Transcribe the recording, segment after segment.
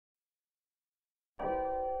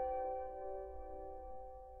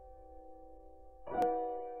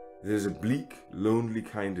There's a bleak, lonely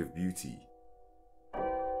kind of beauty,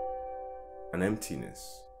 an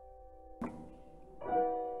emptiness,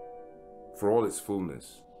 for all its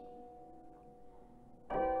fullness,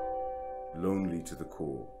 lonely to the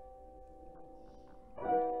core.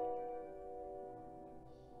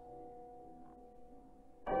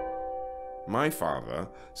 My father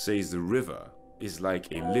says the river is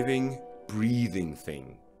like a living, breathing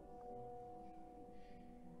thing.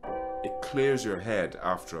 It clears your head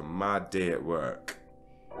after a mad day at work.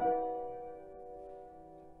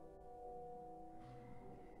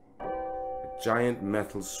 A giant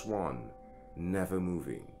metal swan, never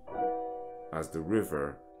moving, as the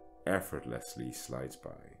river effortlessly slides by.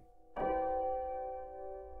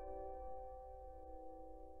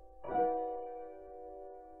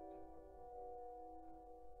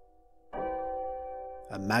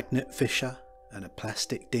 A magnet fisher and a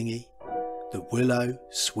plastic dinghy, the willow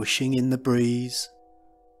swishing in the breeze.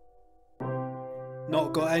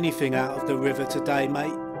 Not got anything out of the river today,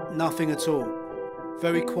 mate. Nothing at all.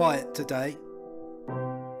 Very quiet today.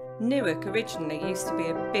 Newark originally used to be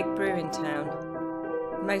a big brewing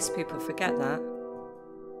town. Most people forget that.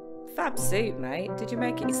 Fab suit, mate. Did you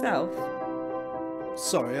make it yourself?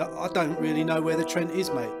 Sorry, I don't really know where the Trent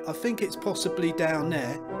is, mate. I think it's possibly down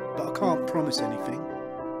there, but I can't promise anything.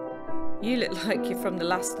 You look like you're from the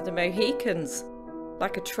last of the Mohicans,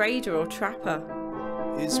 like a trader or trapper.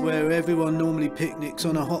 It's where everyone normally picnics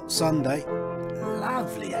on a hot Sunday.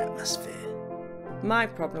 Lovely atmosphere. My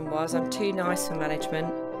problem was I'm too nice for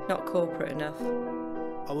management, not corporate enough.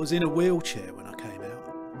 I was in a wheelchair when I came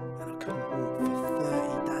out, and I couldn't walk for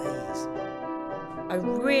 30 days. I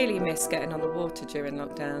really miss getting on the water during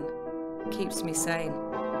lockdown. Keeps me sane.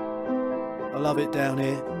 I love it down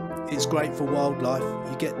here. It's great for wildlife.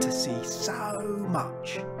 You get to see so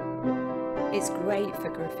much. It's great for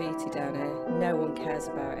graffiti down here. No one cares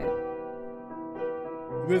about it.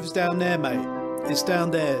 The river's down there, mate. It's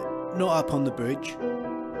down there, not up on the bridge.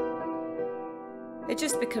 It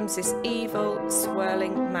just becomes this evil,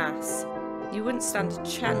 swirling mass. You wouldn't stand a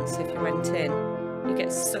chance if you went in. You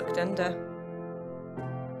get sucked under.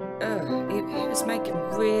 Ugh, it was making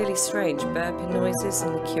really strange burping noises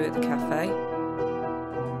in the queue at the cafe.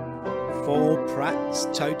 4 prats,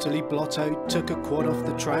 totally blottoed, took a quad off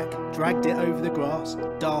the track, dragged it over the grass.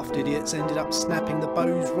 Daft idiots ended up snapping the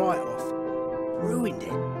bows right off. Ruined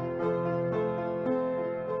it.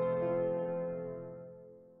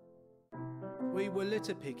 We were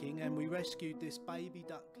litter picking and we rescued this baby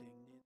duck.